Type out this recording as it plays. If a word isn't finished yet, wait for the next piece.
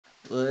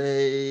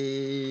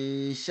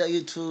Show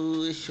you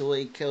to it's your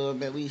way, killer,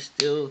 man. We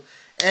still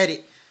at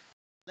it.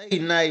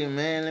 Late night,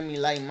 man. Let me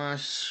light my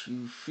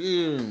you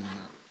feel me?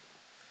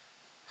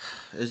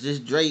 Is this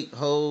Drake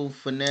whole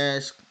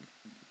finascio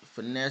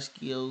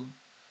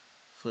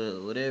for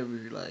whatever,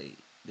 like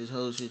this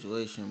whole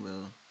situation,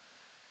 bro?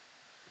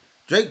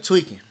 Drake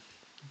tweaking.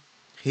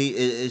 He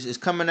is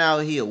coming out.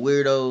 He a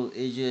weirdo.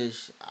 It's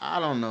just I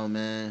don't know,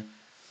 man.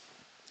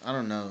 I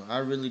don't know. I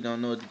really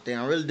don't know what to think.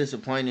 I'm really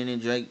disappointed in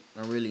Drake.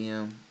 I really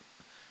am.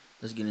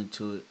 Let's get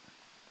into it.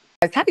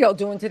 How y'all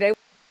doing today?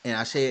 And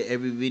I say it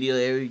every video,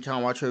 every time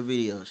I watch her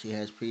video, she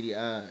has pretty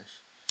eyes,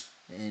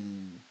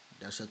 and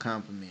that's a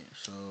compliment.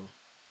 So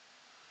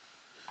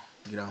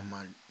get off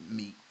my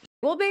meat.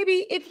 Well,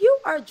 baby, if you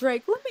are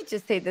Drake, let me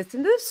just say this,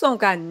 and this song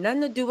got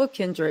nothing to do with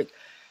Kendrick.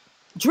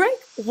 Drake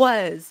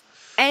was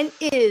and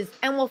is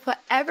and will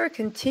forever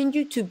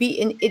continue to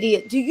be an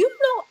idiot. Do you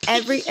know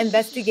every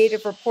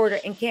investigative reporter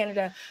in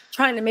Canada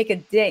trying to make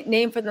a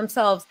name for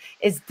themselves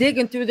is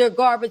digging through their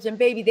garbage, and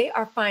baby, they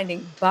are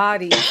finding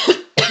bodies.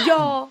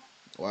 Y'all,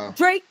 wow.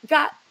 Drake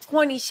got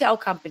 20 shell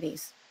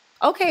companies.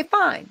 Okay,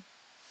 fine.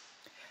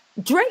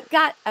 Drake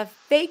got a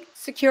fake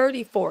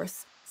security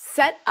force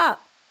set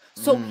up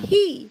so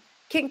he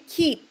can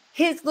keep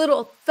his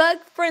little thug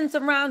friends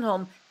around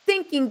him,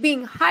 thinking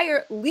being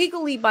hired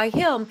legally by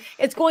him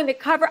is going to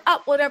cover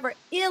up whatever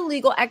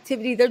illegal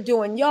activity they're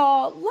doing.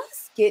 Y'all,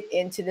 let's get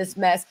into this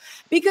mess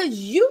because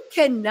you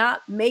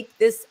cannot make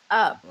this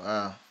up.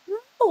 Wow.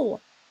 No.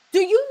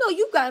 Do you know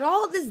you got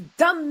all this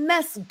dumb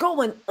mess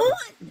going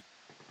on?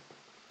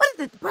 What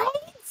is it,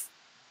 brains?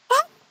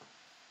 Huh?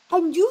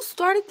 And you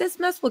started this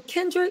mess with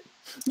Kendrick?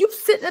 You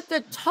sitting up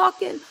there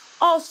talking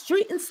all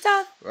street and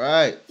stuff?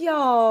 Right.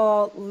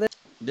 Y'all,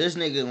 this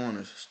nigga want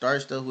to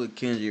start stuff with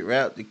Kendrick,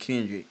 rap to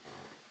Kendrick.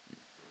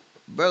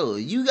 Bro,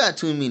 you got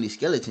too many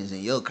skeletons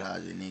in your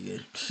closet,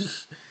 nigga,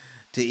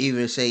 to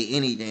even say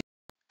anything.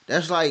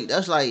 That's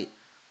like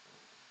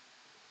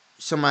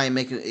somebody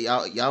making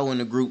y'all in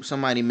the group,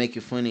 somebody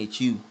making fun at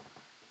you,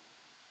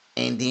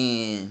 and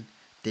then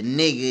the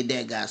nigga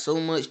that got so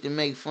much to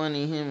make fun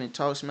of him and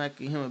talk smack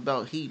at him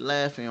about, he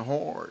laughing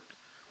hard.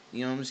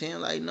 You know what I'm saying?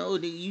 Like, no,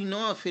 you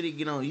know I'm finna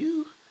get on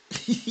you.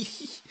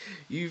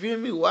 You feel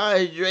me? Why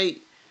is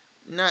Drake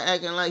not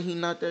acting like he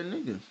not that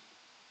nigga?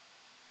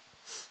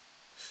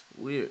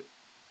 Weird.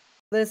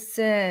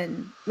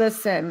 Listen. That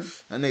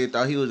nigga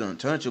thought he was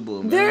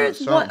untouchable, man.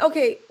 There's one.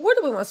 Okay, where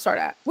do we want to start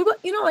at?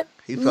 You know what?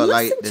 He felt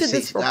like the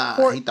sixth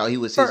god. He thought he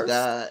was sixth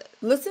god.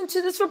 Listen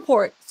to this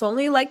report. It's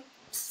only like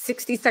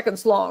 60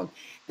 seconds long.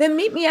 Then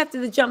meet me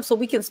after the jump so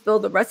we can spill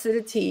the rest of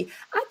the tea.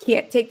 I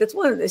can't take this.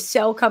 One of the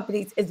shell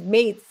companies is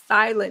made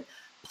silent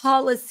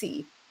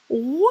policy.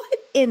 What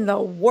in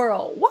the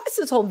world? Watch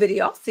this whole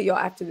video. I'll see y'all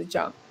after the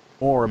jump.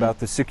 More about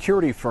the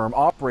security firm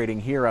operating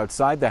here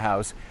outside the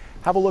house.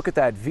 Have a look at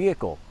that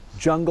vehicle.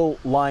 Jungle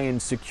Lion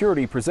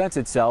Security presents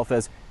itself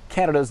as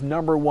Canada's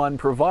 #1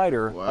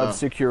 provider of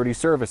security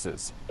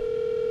services.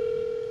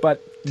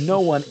 But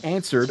no one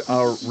answered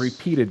our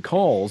repeated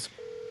calls,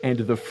 and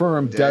the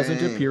firm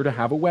doesn't appear to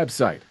have a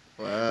website.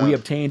 We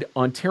obtained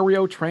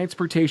Ontario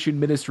Transportation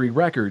Ministry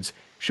records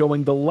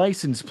showing the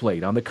license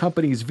plate on the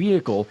company's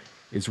vehicle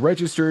is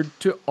registered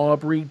to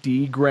Aubrey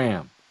D.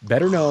 Graham,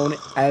 better known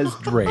as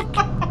Drake.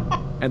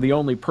 And the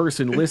only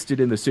person listed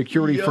in the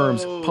security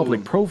firm's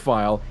public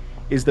profile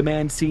is the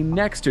man seen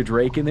next to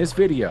Drake in this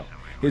video,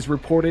 his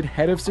reported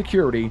head of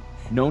security,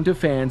 known to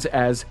fans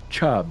as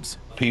Chubbs.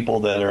 People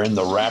that are in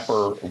the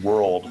rapper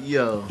world,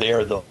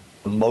 they're the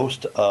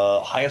most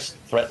highest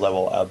threat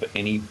level of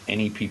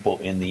any people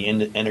in the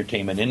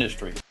entertainment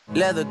industry.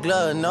 Leather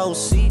glove, no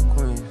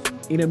sequin.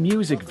 In a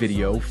music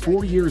video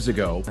 4 years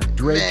ago,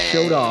 Drake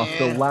showed off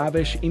the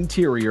lavish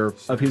interior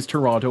of his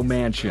Toronto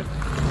mansion.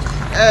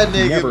 That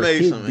nigga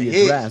made some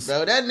hits,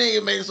 bro. That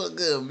nigga made some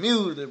good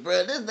music,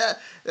 bro.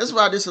 That's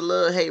why this a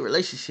love-hate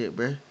relationship,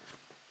 bro.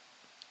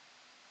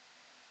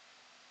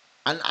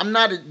 I'm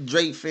not a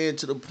Drake fan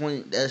to the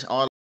point that's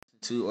all I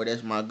listen to or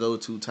that's my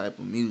go-to type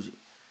of music.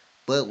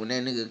 But when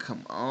that nigga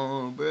come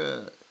on,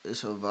 bro,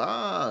 it's a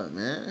vibe,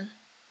 man.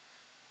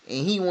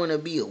 And he want to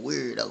be a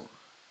weirdo.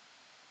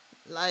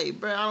 Like,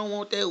 bro, I don't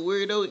want that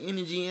weirdo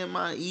energy in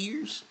my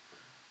ears.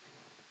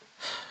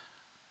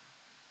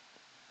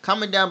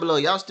 Comment down below.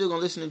 Y'all still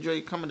gonna listen to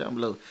Drake? Comment down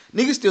below.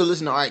 Niggas still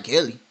listen to R.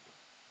 Kelly.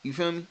 You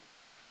feel me?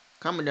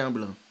 Comment down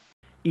below.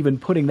 Even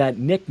putting that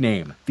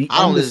nickname, the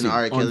Embassy,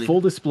 on full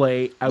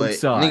display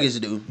outside. But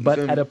niggas do. But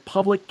at a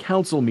public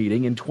council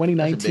meeting in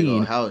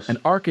 2019, an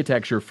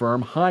architecture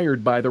firm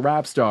hired by the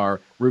rap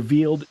star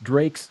revealed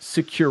Drake's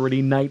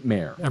security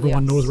nightmare.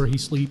 Everyone knows where he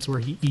sleeps, where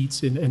he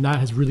eats, and that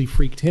has really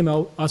freaked him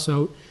out, us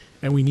out,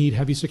 and we need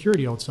heavy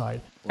security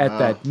outside. At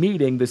that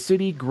meeting, the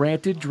city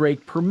granted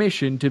Drake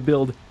permission to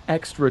build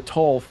extra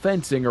tall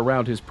fencing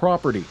around his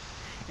property.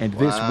 And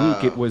this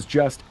week it was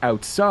just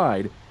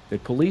outside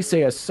that police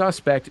say a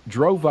suspect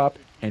drove up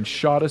and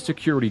shot a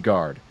security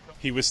guard.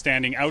 He was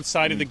standing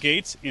outside of the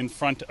gates in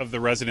front of the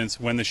residence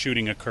when the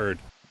shooting occurred.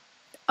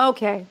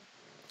 Okay.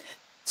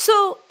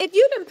 So if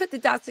you didn't put the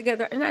dots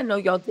together, and I know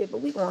y'all did,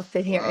 but we gonna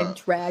sit here and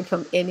drag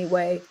him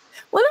anyway.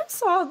 When I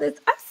saw this,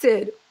 I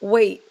said,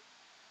 wait,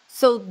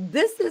 so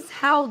this is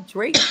how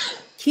Drake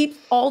keeps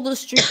all those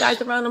street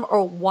guys around him,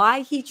 or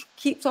why he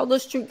keeps all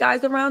those street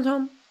guys around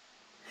him?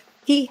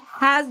 He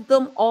has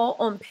them all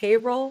on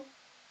payroll.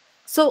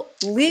 So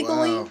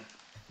legally,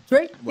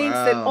 Drake thinks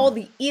that all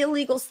the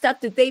illegal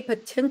stuff that they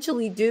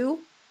potentially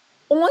do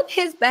on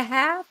his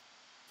behalf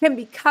can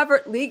be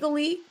covered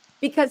legally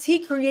because he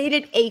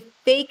created a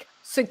fake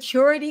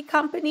security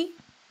company.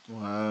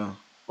 Wow.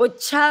 With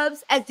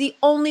Chubbs as the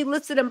only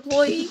listed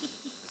employee.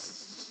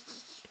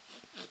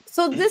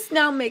 So this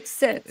now makes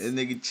sense. That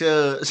nigga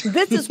Chubbs.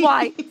 This is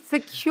why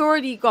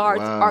security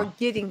guards are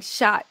getting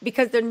shot,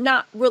 because they're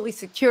not really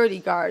security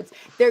guards.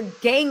 They're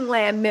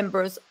gangland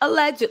members,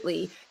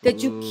 allegedly,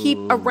 that you keep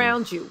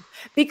around you.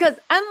 Because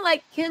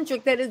unlike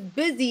Kendrick, that is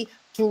busy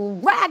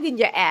dragging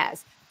your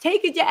ass,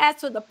 taking your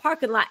ass to the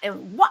parking lot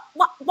and what,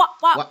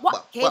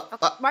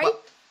 right?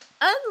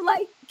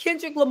 Unlike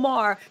Kendrick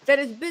Lamar, that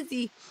is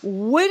busy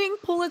winning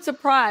Pulitzer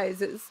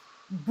Prizes,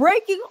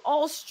 breaking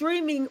all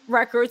streaming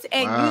records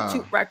and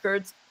YouTube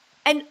records,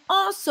 and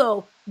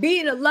also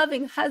being a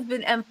loving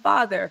husband and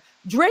father.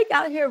 Drake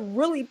out here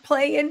really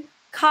playing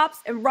cops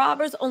and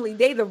robbers, only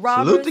they the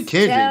robbers. Salute to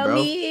Kendrick, Tell bro.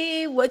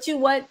 me what you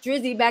want,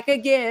 Drizzy back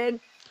again.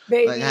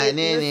 Baby,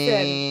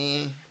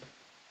 listen.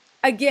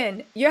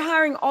 Again, you're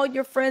hiring all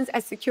your friends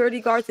as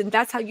security guards, and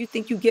that's how you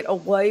think you get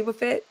away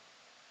with it?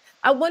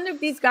 I wonder if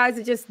these guys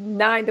are just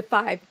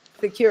 9-to-5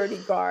 security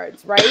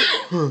guards, right?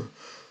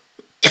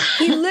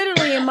 He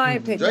literally, in my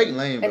opinion,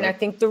 lame, and I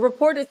think the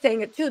reporter's saying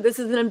it too, this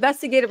is an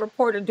investigative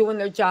reporter doing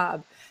their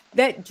job,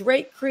 that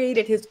Drake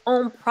created his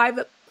own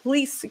private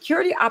police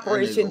security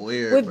operation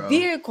with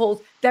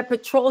vehicles that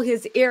patrol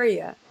his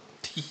area.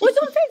 Which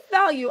on face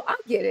value, I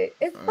get it.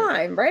 It's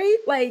fine, right?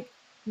 Like,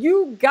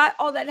 you got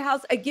all that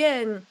house.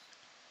 Again,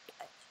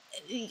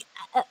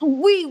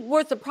 we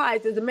were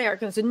surprised as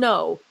Americans to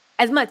know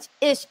as much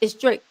ish as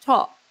Drake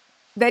talked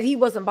that he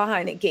wasn't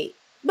behind a gate.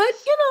 But,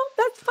 you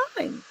know, that's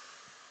fine.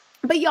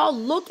 But y'all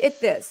look at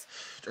this.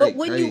 But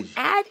when you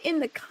add in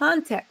the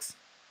context,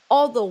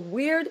 all the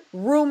weird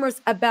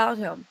rumors about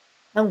him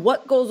and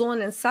what goes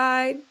on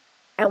inside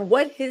and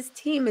what his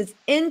team is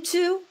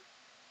into,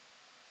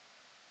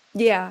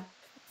 yeah,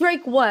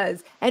 Drake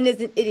was and is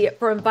an idiot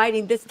for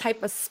inviting this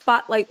type of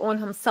spotlight on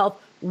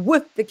himself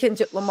with the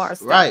Kendrick Lamar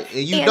stuff. Right,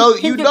 and you know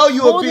you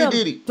a P.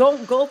 Diddy.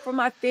 Don't go for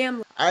my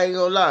family. I ain't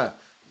gonna lie.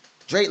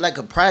 Drake like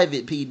a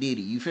private P.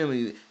 Diddy. You feel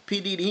me?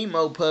 P. Diddy, he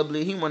more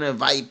public. He wanna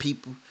invite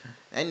people.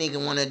 That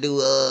nigga wanna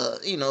do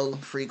you know,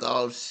 freak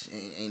offs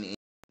and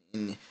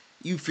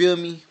you feel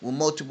me? With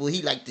multiple,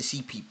 he like to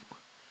see people.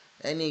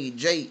 That nigga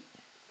Drake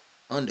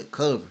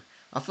undercover.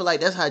 I feel like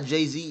that's how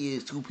Jay-Z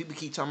is too. People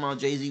keep talking about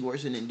Jay-Z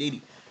worse than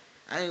Diddy.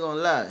 I ain't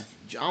gonna lie.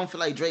 I don't feel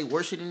like Drake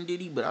worse than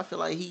Diddy, but I feel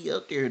like he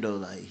up there though.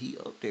 Like he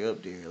up there.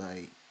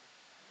 Like,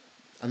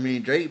 I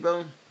mean Drake,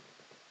 bro.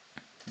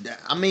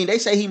 I mean they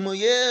say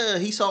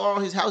he sold all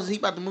his houses. He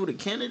about to move to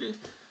Canada.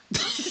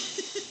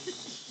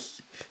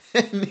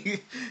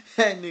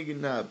 that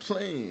nigga not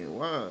playing.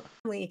 Wow.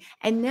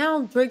 And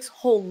now Drake's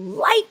whole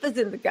life is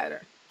in the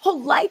gutter. Whole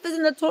life is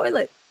in the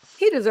toilet.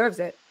 He deserves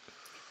it.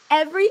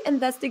 Every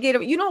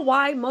investigator, you know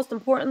why? Most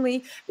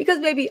importantly, because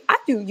baby, I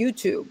do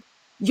YouTube.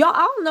 Y'all, I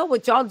don't know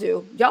what y'all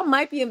do. Y'all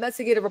might be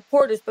investigative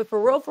reporters, but for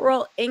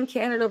real, in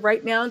Canada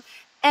right now,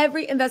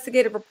 every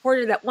investigative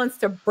reporter that wants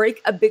to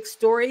break a big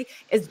story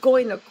is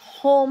going to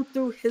comb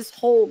through his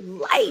whole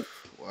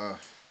life. Wow.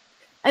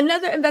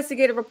 Another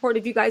investigative report,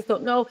 if you guys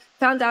don't know,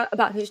 found out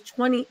about his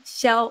 20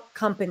 shell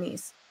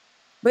companies.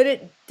 But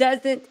it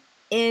doesn't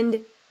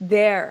end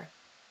there.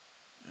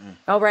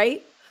 All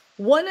right?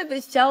 One of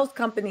his shell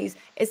companies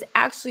is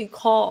actually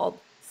called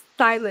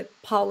Silent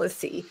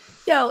Policy.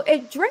 Yo,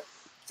 if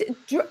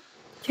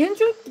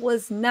Kendrick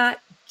was not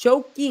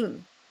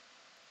joking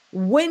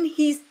when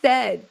he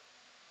said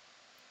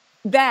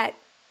that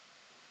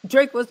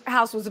Drake's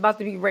house was about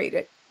to be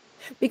raided.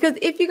 Because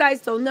if you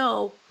guys don't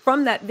know,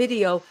 from that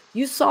video,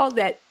 you saw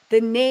that the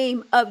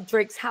name of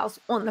Drake's house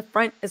on the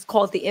front is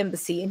called the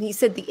Embassy. And he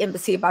said the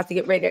Embassy about to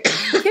get raided.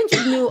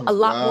 Kendrick knew a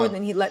lot more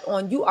than he let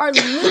on. You are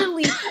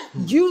literally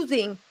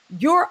using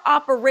your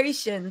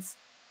operations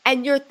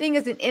and your thing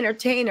as an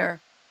entertainer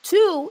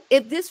to,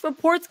 if this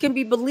reports can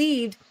be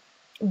believed,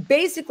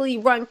 basically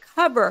run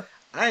cover.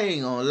 I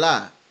ain't gonna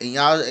lie.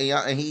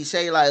 And he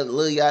say like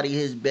Lil Yachty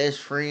his best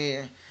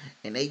friend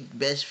and they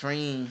best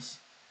friends.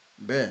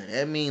 Bruh,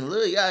 that mean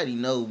Lil Yachty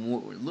know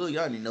more. Lil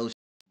Yachty knows,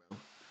 bro.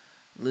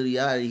 Lil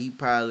Yachty, he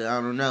probably,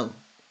 I don't know.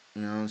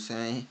 You know what I'm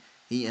saying?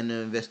 He in the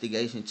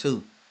investigation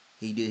too.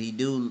 He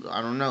do,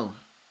 I don't know.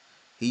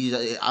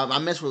 I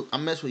mess with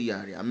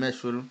Yachty. I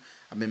mess with him.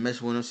 I've been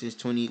messing with him since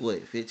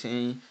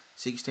 15,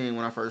 16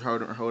 when I first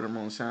heard him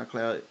on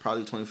SoundCloud.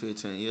 Probably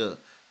 2015, yeah.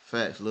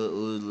 Facts.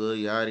 Lil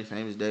Yachty,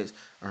 Famous Dex.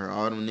 I heard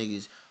all them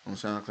niggas on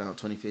SoundCloud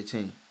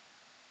 2015.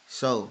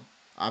 So,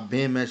 I've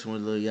been messing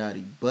with Lil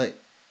Yachty, but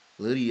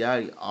Lil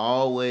Yachty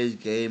always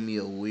gave me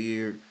a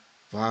weird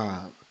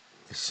vibe.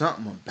 There's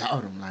something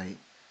about him, like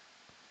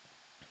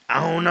I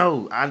don't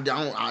know. I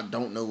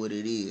don't know what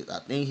it is. I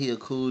think he a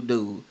cool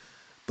dude,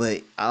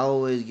 but I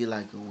always get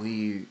like a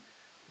weird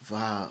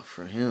vibe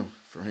from him,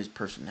 from his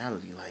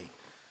personality. Like,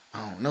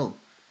 I don't know.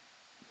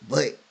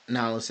 But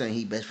now I'm saying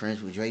he best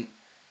friends with Drake.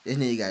 This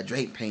nigga got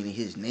Drake painting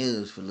his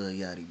nails for Lil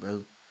Yachty,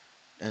 bro.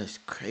 That's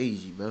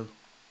crazy, bro.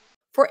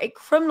 For a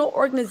criminal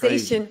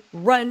organization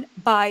run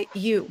by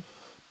you.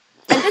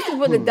 And this is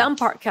where the dumb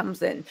part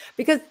comes in.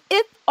 Because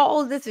if all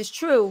of this is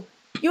true,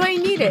 you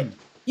ain't need it.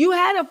 You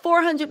had a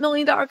 $400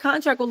 million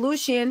contract with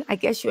Lucian. I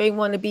guess you ain't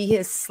want to be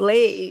his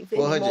slave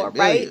anymore,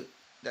 right?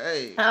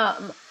 Dang.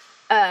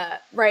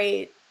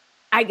 Right.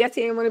 I guess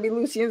he didn't want to be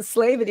Lucian's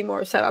slave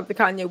anymore. Shout out to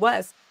Kanye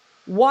West.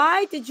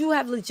 Why did you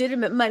have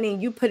legitimate money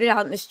and you put it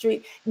out in the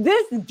street?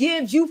 This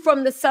gives you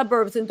from the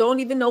suburbs and don't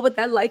even know what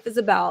that life is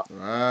about.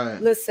 Right.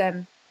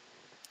 Listen,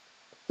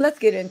 let's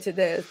get into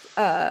this.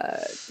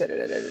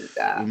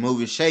 You're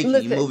moving shaky.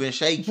 Listen, you're moving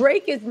shaky.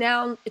 Drake is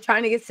now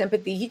trying to get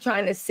sympathy. He's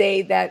trying to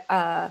say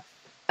that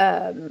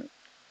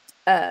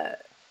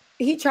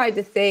he tried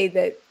to say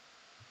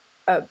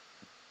that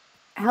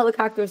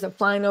helicopters are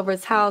flying over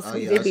his house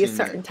maybe a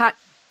certain time.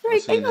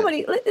 Drake, ain't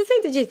nobody. This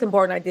ain't the Jason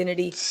Bourne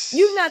identity.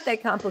 You're not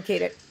that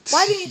complicated.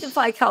 Why do you need to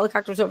fly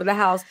helicopters over the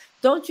house?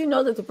 Don't you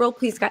know that the real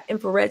police got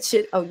infrared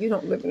shit? Oh, you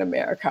don't live in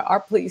America. Our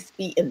police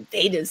be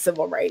invading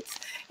civil rights.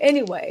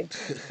 Anyway,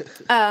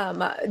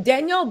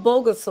 Danielle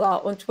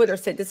Boguslaw on Twitter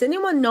said, does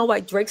anyone know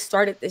why Drake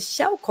started this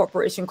shell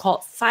corporation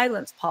called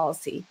Silence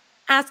Policy,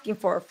 asking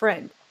for a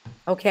friend?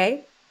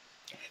 Okay.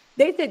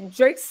 They said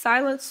Drake's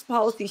Silence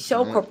Policy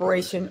shell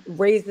corporation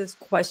raises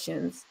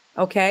questions.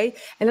 Okay.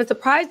 And a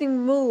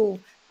surprising move,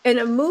 and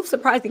a move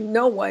surprising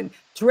no one,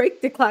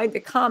 Drake declined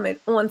to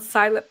comment on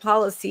Silent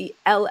Policy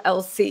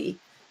LLC.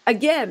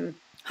 Again,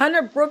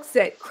 Hunter Brooks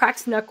said,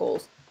 cracks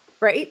knuckles,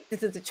 right?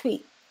 This is a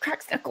tweet.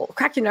 Crack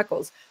your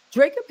knuckles.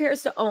 Drake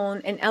appears to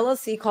own an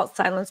LLC called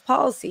Silence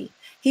Policy.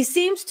 He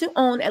seems to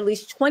own at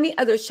least 20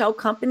 other shell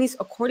companies,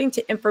 according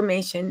to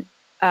information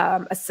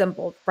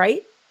assembled,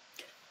 right?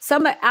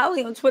 Summer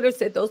Alley on Twitter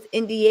said those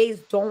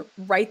NDAs don't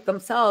write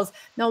themselves.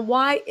 Now,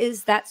 why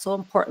is that so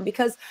important?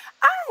 Because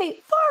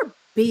far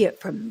be it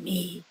from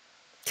me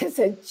to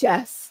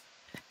suggest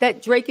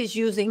that Drake is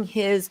using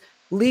his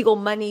legal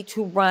money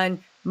to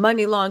run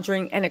money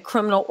laundering and a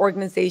criminal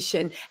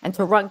organization and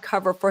to run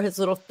cover for his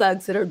little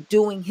thugs that are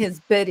doing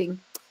his bidding.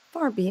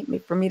 Far be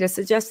it from me to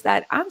suggest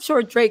that. I'm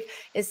sure Drake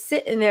is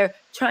sitting there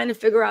trying to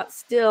figure out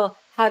still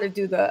how to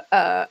do the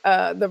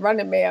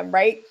Running Man,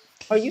 right?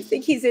 Or you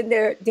think he's in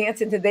there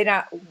dancing to they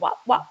not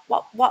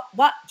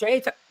what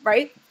Drake,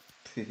 right?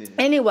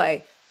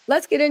 Anyway,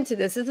 let's get into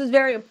this. This is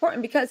very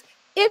important because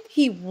if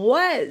he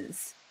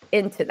was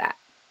into that,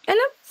 and I'm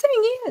not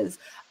saying he is,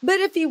 but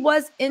if he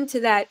was into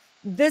that,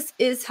 this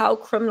is how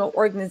criminal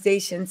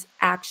organizations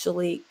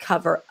actually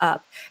cover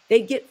up.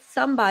 They get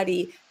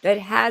somebody that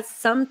has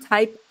some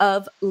type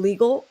of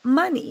legal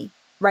money,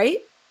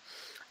 right?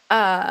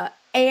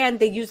 And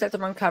they use that to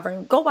run cover.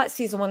 And go watch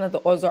season 1 of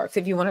the Ozarks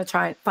if you want to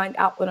try and find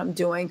out what I'm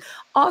doing.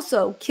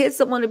 Also, kids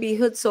that want to be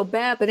hood so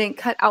bad but ain't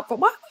cut out for.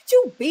 Why would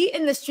you be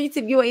in the streets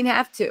if you ain't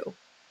have to?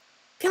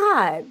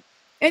 God.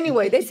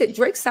 Anyway, they said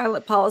Drake's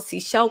Silent Policy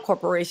Shell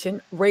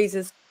Corporation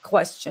raises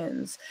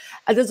questions.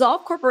 A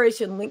dissolved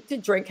corporation linked to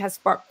Drake has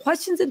sparked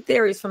questions and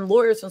theories from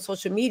lawyers on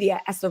social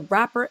media as the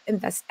rapper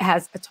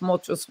has a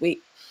tumultuous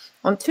week.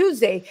 On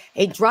Tuesday,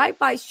 a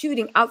drive-by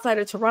shooting outside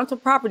a Toronto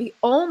property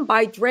owned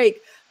by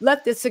Drake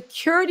left a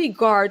security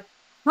guard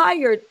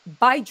hired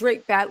by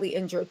Drake badly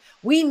injured.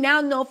 We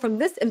now know from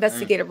this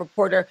investigative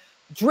reporter,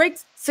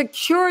 Drake's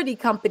security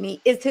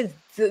company is his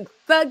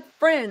thug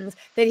friends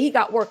that he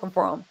got working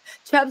for him.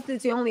 Chubbs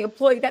is the only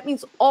employee. That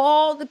means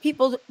all the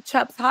people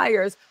Chubbs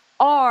hires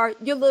are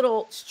your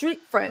little street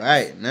friends.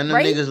 Right. None of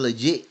them niggas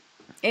legit.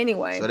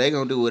 Anyway. So they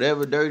going to do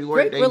whatever dirty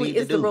work Drake they really need to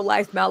is do. the real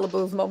life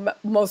Malibu's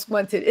most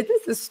wanted.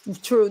 This is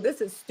true. This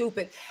is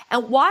stupid.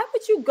 And why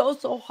would you go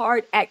so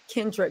hard at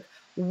Kendrick?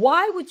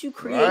 Why would you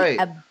create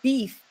a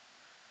beef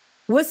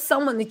with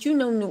someone that you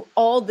know knew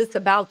all this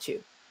about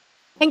you?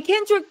 And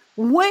Kendrick,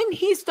 when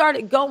he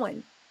started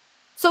going,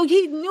 so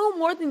he knew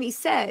more than he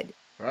said.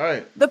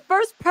 Right. The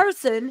first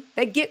person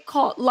that get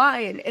caught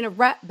lying in a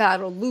rap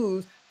battle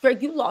lose.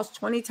 Drake, you lost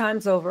 20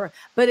 times over.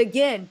 But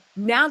again,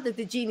 now that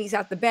the genie's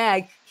out the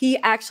bag, he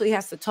actually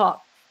has to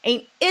talk.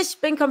 Ain't ish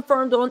been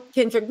confirmed on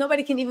Kendrick.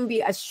 Nobody can even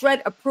be a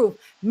shred of proof.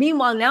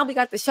 Meanwhile, now we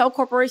got the shell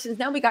corporations.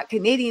 Now we got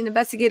Canadian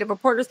investigative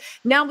reporters.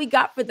 Now we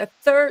got for the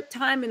third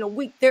time in a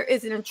week, there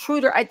is an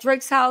intruder at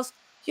Drake's house.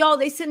 Y'all,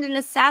 they send in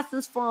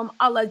assassins for him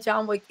a la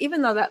John Wick,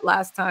 even though that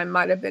last time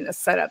might have been a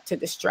setup to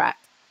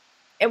distract.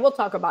 And we'll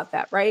talk about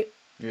that, right?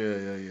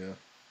 Yeah.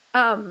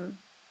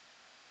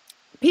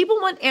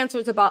 People want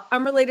answers about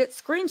unrelated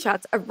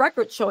screenshots of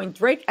records showing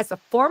Drake as a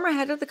former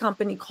head of the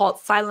company called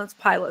Silence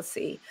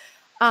Policy,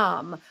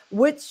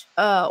 which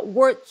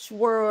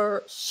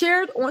were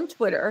shared on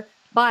Twitter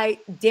by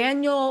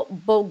Daniel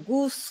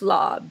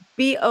Boguslaw,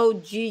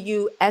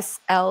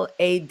 Boguslaw,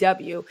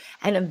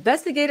 an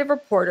investigative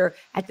reporter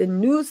at the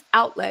news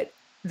outlet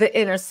The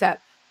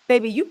Intercept.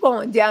 Baby, you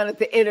going down at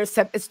the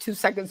intercept is 2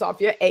 seconds off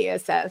your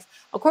ASS.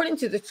 According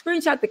to the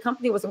screenshot, the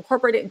company was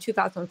incorporated in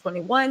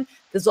 2021,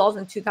 dissolved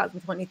in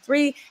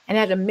 2023, and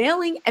had a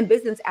mailing and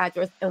business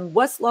address in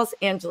West Los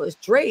Angeles.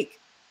 Drake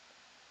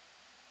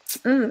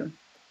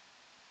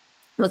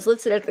was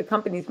listed as the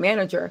company's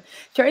manager.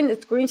 Sharing the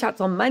screenshots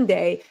on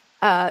Monday,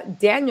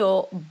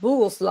 Daniel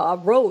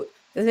Boguslav wrote,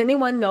 "Does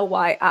anyone know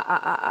why?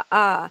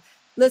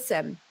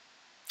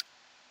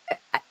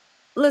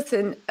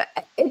 Listen,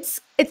 it's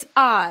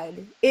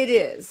odd. It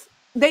is.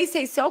 They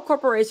say shell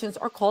corporations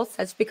are called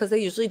such because they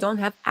usually don't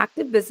have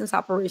active business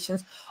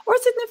operations or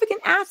significant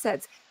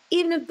assets,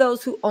 even if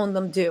those who own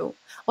them do.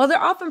 While they're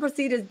often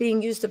perceived as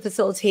being used to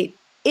facilitate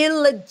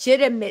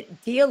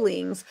illegitimate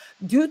dealings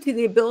due to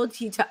the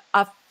ability to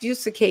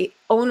obfuscate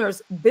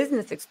owners'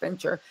 business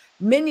expenditure,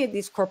 many of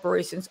these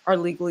corporations are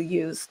legally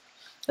used.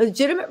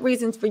 Legitimate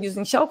reasons for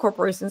using shell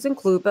corporations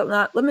include, but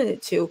not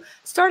limited to,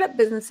 startup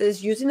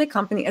businesses using the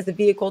company as a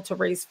vehicle to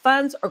raise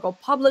funds or go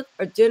public,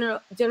 or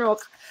general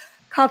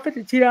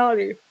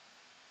confidentiality.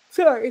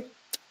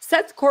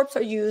 Such corps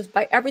are used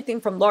by everything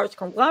from large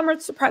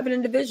conglomerates to private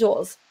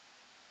individuals.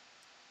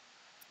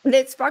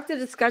 They sparked a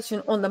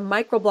discussion on the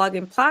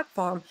microblogging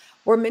platform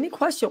where many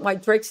questioned why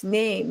Drake's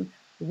name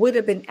would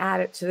have been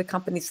added to the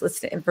company's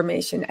listed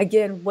information.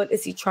 Again, what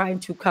is he trying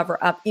to cover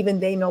up? Even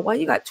they know, why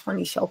you got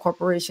 20 shell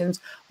corporations?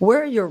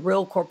 Where are your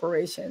real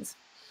corporations?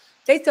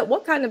 They said,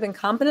 what kind of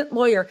incompetent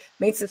lawyer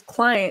makes his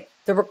client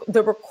the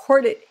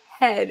recorded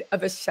head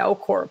of a shell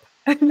corp?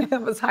 And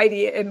that was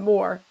Heidi and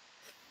more.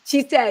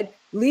 She said,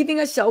 leaving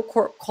a shell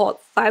corp called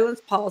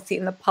Silence Policy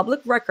in the public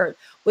record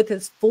with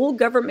his full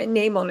government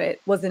name on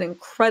it was an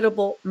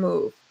incredible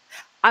move.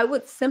 I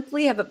would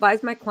simply have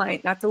advised my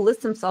client not to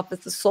list himself as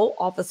the sole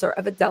officer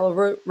of a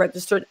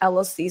Delaware-registered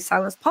LLC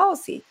Silence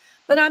Policy,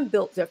 but I'm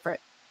built different.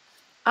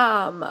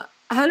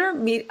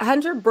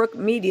 Hunter Brook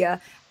Media,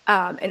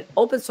 an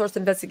open-source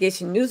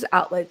investigation news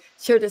outlet,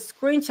 shared a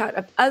screenshot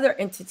of other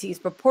entities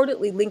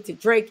purportedly linked to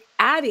Drake,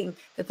 adding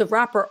that the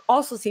rapper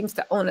also seems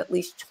to own at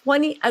least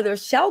 20 other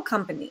shell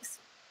companies.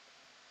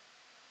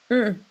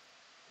 One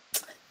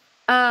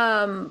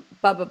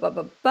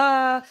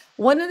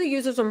of the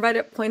users on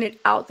Reddit pointed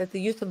out that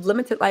the use of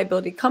limited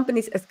liability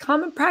companies is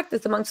common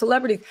practice among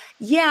celebrities.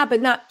 Yeah,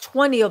 but not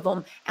 20 of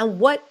them.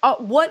 And what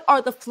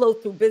are the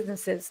flow-through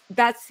businesses?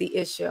 That's the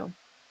issue.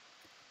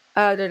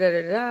 I'm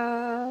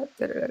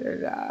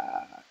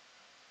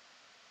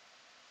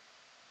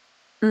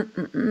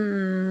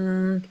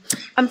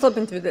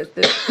flipping through this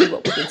to see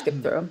what we can skip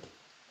through.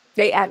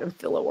 They add in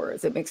filler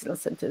words. It makes no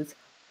sentence.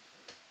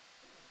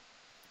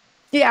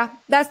 Yeah,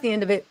 that's the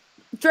end of it.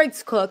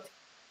 Drake's cooked.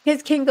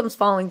 His kingdom's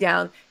falling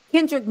down.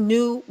 Kendrick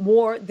knew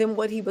more than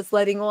what he was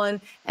letting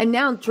on, and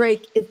now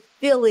Drake is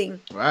feeling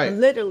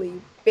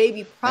literally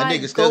baby pride. That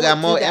nigga still got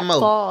more ammo.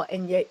 Fall,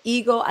 and your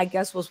ego, I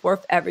guess, was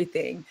worth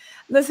everything.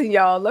 Listen,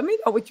 y'all, let me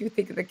know what you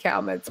think in the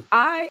comments.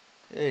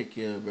 Heck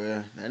yeah,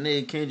 bro. That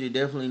nigga Kendrick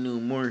definitely knew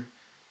more,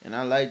 and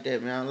I like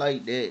that, man. I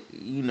like that.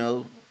 You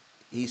know,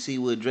 he see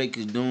what Drake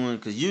is doing,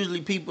 because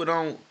usually people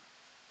don't.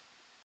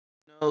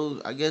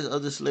 I guess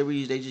other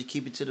celebrities, they just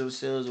keep it to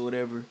themselves or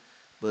whatever.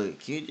 But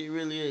Kendrick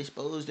really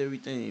exposed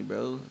everything,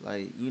 bro.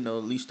 Like,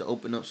 at least to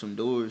open up some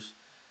doors.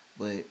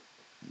 But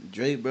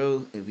Drake,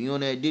 bro, if you on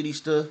that Diddy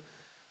stuff,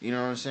 you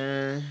know what I'm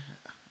saying?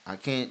 I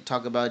can't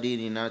talk about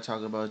Diddy and not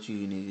talk about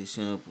you, nigga. It's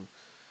simple.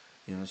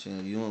 You know what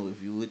I'm saying?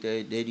 If you with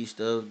that Diddy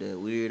stuff, that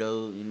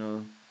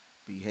weirdo,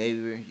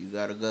 behavior, you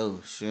gotta go.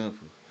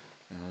 Simple.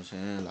 You know what I'm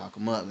saying? Lock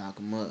him up.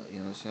 You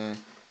know what I'm saying?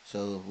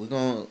 So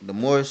the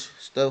more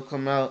stuff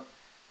come out,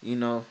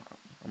 I'm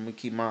gonna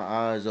keep my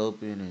eyes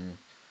open, and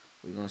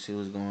we're gonna see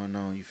what's going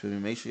on. You feel me?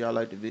 Make sure y'all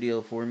like the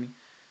video for me.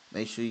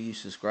 Make sure you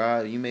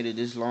subscribe. You made it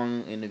this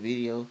long in the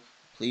video,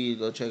 please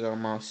go check out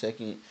my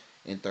second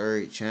and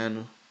third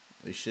channel.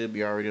 It should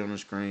be already on the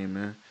screen,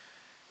 man.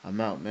 I'm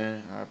out,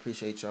 man. I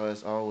appreciate y'all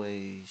as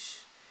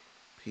always.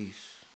 Peace.